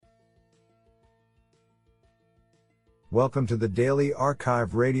Welcome to the Daily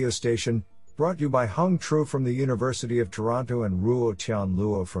Archive radio station, brought to you by Hung Tru from the University of Toronto and Ruo Tian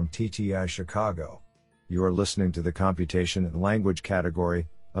Luo from TTI Chicago. You are listening to the Computation and Language category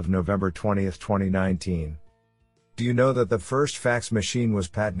of November 20, 2019. Do you know that the first fax machine was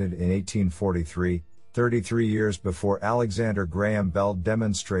patented in 1843, 33 years before Alexander Graham Bell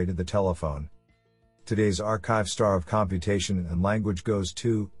demonstrated the telephone? Today's archive star of computation and language goes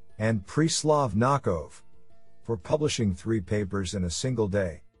to, and Preslav Nakov, for publishing 3 papers in a single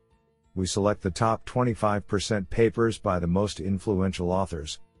day. We select the top 25% papers by the most influential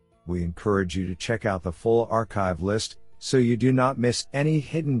authors. We encourage you to check out the full archive list, so you do not miss any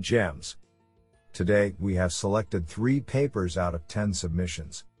hidden gems. Today, we have selected 3 papers out of 10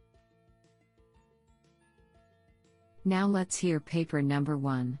 submissions. Now let's hear paper number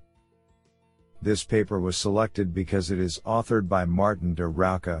 1. This paper was selected because it is authored by Martin de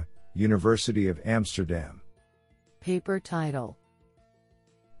Rauke, University of Amsterdam. Paper title: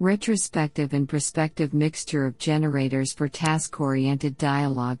 Retrospective and Prospective Mixture of Generators for Task-Oriented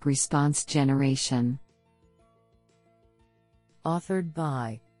Dialogue Response Generation. Authored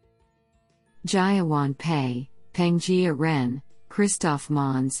by Jiawan Pei, Pengjia Ren, Christoph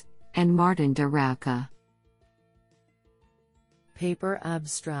Mons, and Martin de Rauke. Paper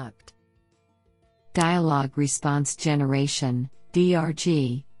abstract: Dialogue Response Generation,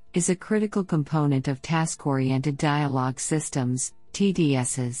 DRG, is a critical component of task-oriented dialogue systems,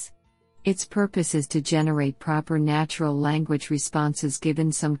 TDSs. Its purpose is to generate proper natural language responses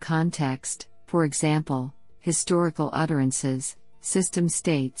given some context, for example, historical utterances, system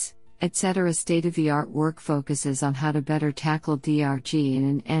states, etc. State-of-the-art work focuses on how to better tackle DRG in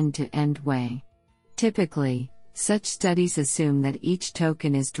an end-to-end way. Typically, such studies assume that each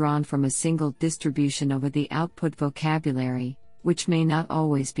token is drawn from a single distribution over the output vocabulary, which may not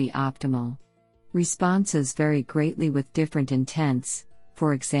always be optimal. Responses vary greatly with different intents,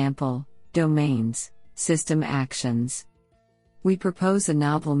 for example, domains, system actions. We propose a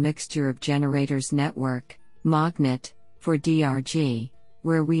novel mixture of generators network, Magnet, for DRG,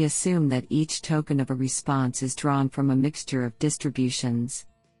 where we assume that each token of a response is drawn from a mixture of distributions.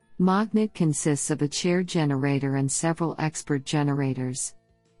 Magnet consists of a chair generator and several expert generators.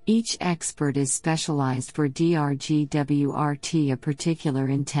 Each expert is specialized for DRG-WRT, a particular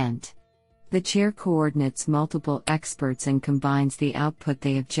intent. The chair coordinates multiple experts and combines the output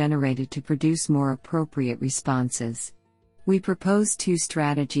they have generated to produce more appropriate responses. We propose 2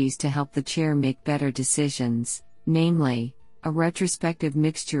 strategies to help the chair make better decisions, namely, a retrospective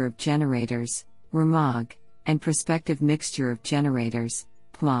mixture of generators, RMOG, and prospective mixture of generators,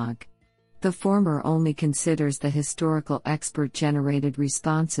 PMOG. The former only considers the historical expert-generated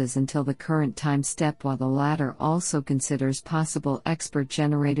responses until the current time step, while the latter also considers possible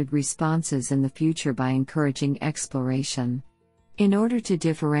expert-generated responses in the future by encouraging exploration. In order to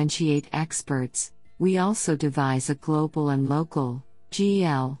differentiate experts, we also devise a global and local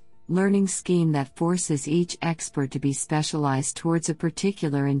 (GL) learning scheme that forces each expert to be specialized towards a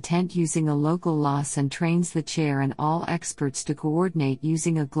particular intent using a local loss and trains the chair and all experts to coordinate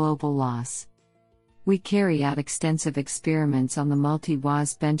using a global loss. We carry out extensive experiments on the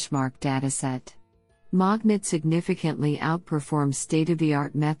multi-WAS benchmark dataset. Magnet significantly outperforms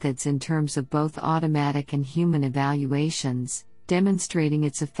state-of-the-art methods in terms of both automatic and human evaluations, demonstrating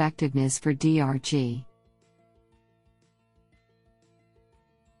its effectiveness for DRG.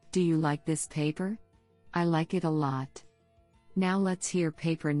 Do you like this paper? I like it a lot. Now let's hear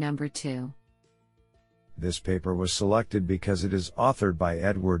paper number 2. This paper was selected because it is authored by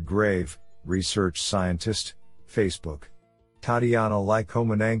Edward Grave, research scientist, Facebook, Tatiana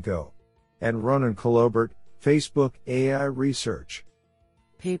Lykomenenko, and Ronan Kolobert, Facebook AI Research.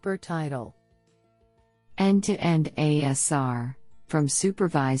 Paper title: End-to-End ASR, From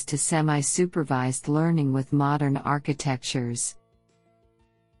Supervised to Semi-Supervised Learning with Modern Architectures.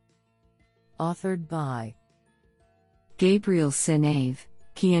 Authored by Gabriel Sinave,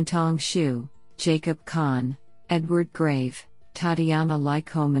 Qiantong Xu, Jacob Kahn, Edward Grave, Tatiana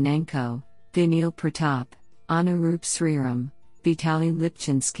Lykomenenko, Vinil Pratap, Anurup Sriram, Vitaly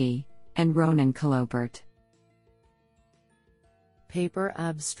Lipchinsky, and Ronan Kolobert. Paper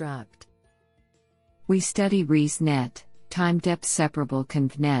abstract: We study ResNet, time-depth separable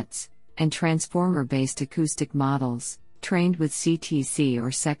convnets, and transformer-based acoustic models, trained with CTC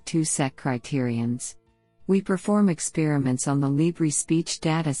or SEC2-SEC criterions. We perform experiments on the Libri speech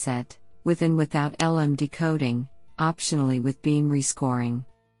dataset, with and without LM decoding, optionally with beam rescoring.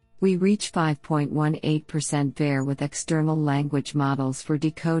 We reach 5.18% VAR with external language models for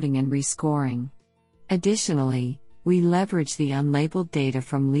decoding and rescoring. Additionally, We leverage the unlabeled data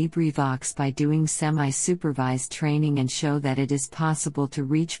from LibriVox by doing semi-supervised training and show that it is possible to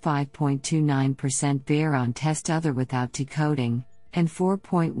reach 5.29% VAR on test other without decoding, and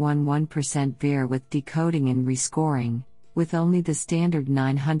 4.11% VAR with decoding and rescoring, with only the standard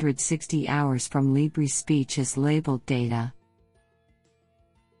 960 hours from LibriSpeech as labeled data.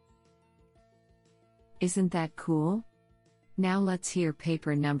 Isn't that cool? Now let's hear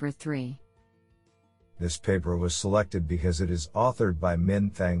paper number 3. This paper was selected because it is authored by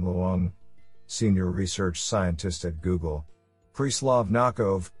Min-Thang Luong, Senior Research Scientist at Google, Preslav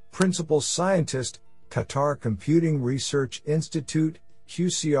Nakov, Principal Scientist, Qatar Computing Research Institute,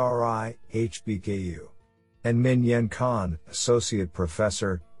 QCRI, HBKU, and Min Yen Khan, Associate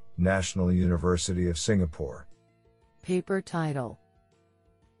Professor, National University of Singapore. Paper title: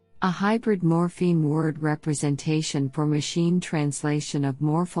 A hybrid morpheme word representation for machine translation of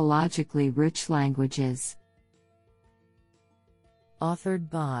morphologically rich languages. Authored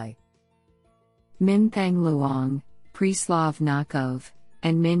by Min-Thang Luong, Preslav Nakov,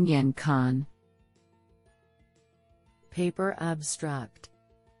 and Min Yen Khan. Paper abstract: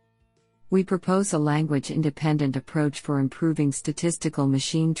 We propose a language-independent approach for improving statistical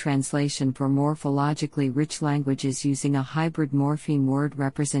machine translation for morphologically rich languages using a hybrid morpheme word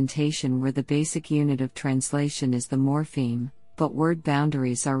representation where the basic unit of translation is the morpheme, but word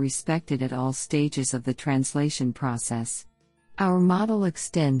boundaries are respected at all stages of the translation process. Our model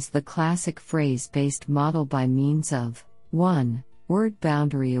extends the classic phrase-based model by means of 1. Word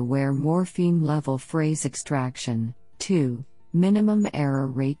boundary-aware morpheme-level phrase extraction, 2. Minimum error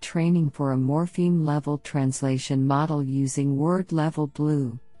rate training for a morpheme-level translation model using word-level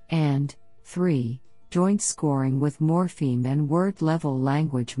BLEU, and 3. Joint scoring with morpheme and word-level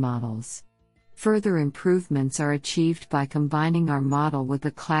language models. Further improvements are achieved by combining our model with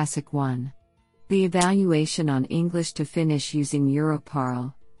the classic one. The evaluation on English to Finnish using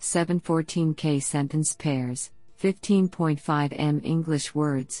Europarl, 714K sentence pairs, 15.5 m English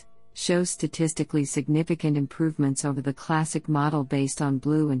words, shows statistically significant improvements over the classic model based on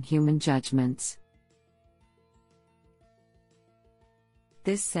BLEU and human judgments.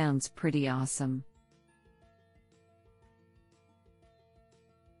 This sounds pretty awesome.